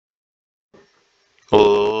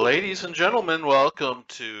Ladies and gentlemen, welcome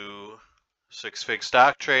to Six Fig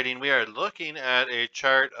Stock Trading. We are looking at a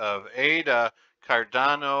chart of ADA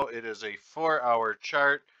Cardano. It is a 4-hour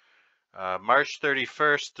chart, March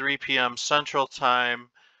 31st, 3 p.m. Central Time.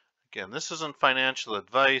 Again, this isn't financial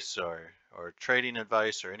advice or trading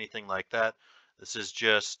advice or anything like that. This is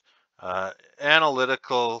just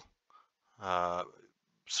analytical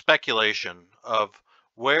speculation of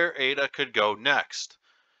where ADA could go next.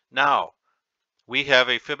 Now, we have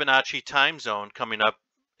a Fibonacci time zone coming up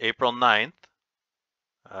April 9th,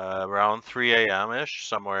 around 3 a.m.-ish,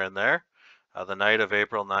 somewhere in there, the night of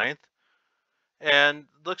April 9th. And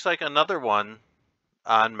looks like another one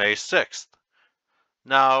on May 6th.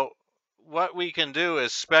 Now, what we can do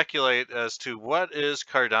is speculate as to what is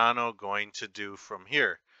Cardano going to do from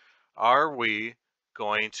here. Are we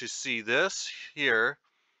going to see this here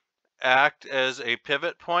act as a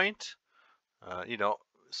pivot point,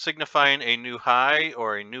 signifying a new high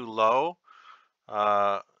or a new low?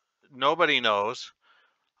 Nobody knows.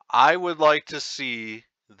 I would like to see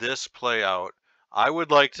this play out. I would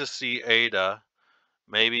like to see ADA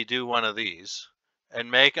maybe do one of these and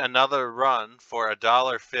make another run for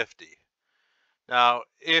 $1.50. Now,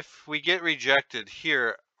 if we get rejected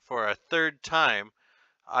here for a third time,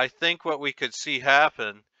 I think what we could see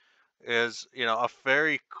happen is, a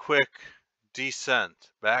very quick descent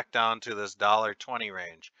back down to this $1.20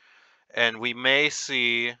 range. And we may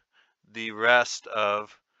see the rest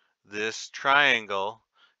of this triangle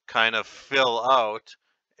kind of fill out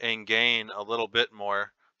and gain a little bit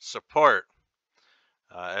more support,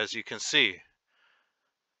 as you can see.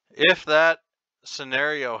 If that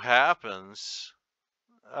scenario happens,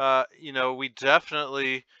 we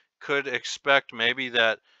definitely could expect maybe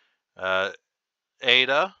that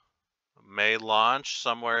ADA may launch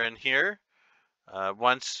somewhere in here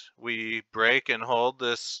once we break and hold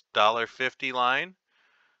this $1.50 line.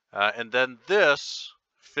 And then this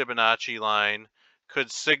Fibonacci line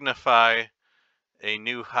could signify a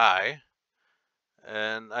new high.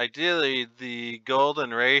 And ideally, the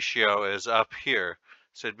golden ratio is up here.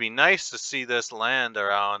 So it'd be nice to see this land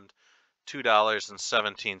around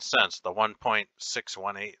 $2.17, the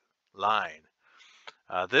 1.618 line.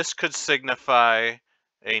 This could signify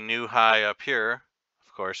a new high up here.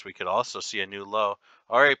 Of course, we could also see a new low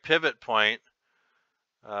or a pivot point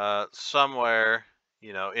somewhere,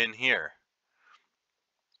 in here.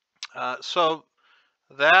 So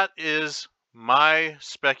that is my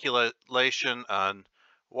speculation on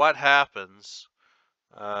what happens,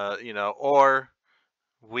 or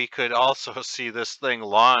we could also see this thing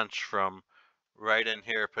launch from right in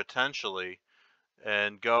here potentially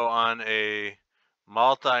and go on a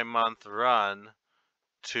multi-month run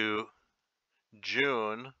to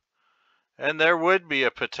June, and there would be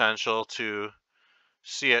a potential to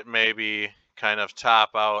see it maybe kind of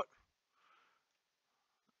top out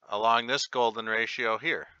along this golden ratio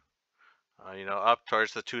here, up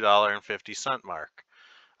towards the $2.50 mark.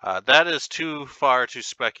 That is too far to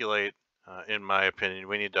speculate, in my opinion.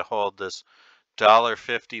 We need to hold this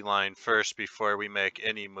 $1.50 line first before we make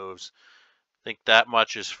any moves. I think that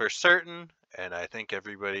much is for certain, and I think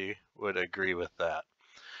everybody would agree with that.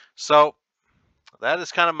 So that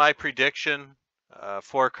is kind of my prediction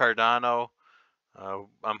for Cardano.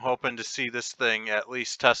 I'm hoping to see this thing at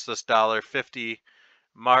least test this $1.50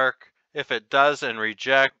 mark. If it does and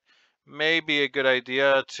reject, may be a good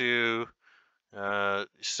idea to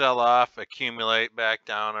sell off, accumulate back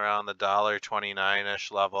down around the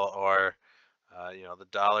 $1.29-ish level, or the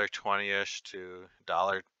 $1.20-ish to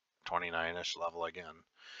 $1.29-ish level again.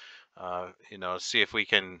 See if we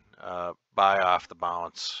can buy off the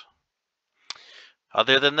bounce.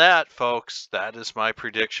 Other than that, folks, that is my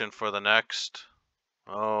prediction for the next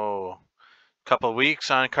couple weeks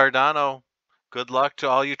on Cardano. Good luck to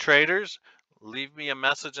all you traders. Leave me a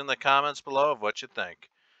message in the comments below of what you think.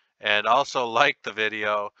 And also like the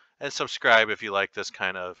video and subscribe if you like this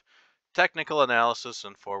kind of technical analysis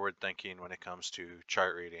and forward thinking when it comes to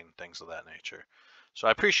chart reading, things of that nature. So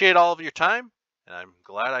I appreciate all of your time, and I'm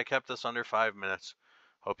glad I kept this under 5 minutes.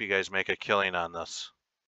 Hope you guys make a killing on this.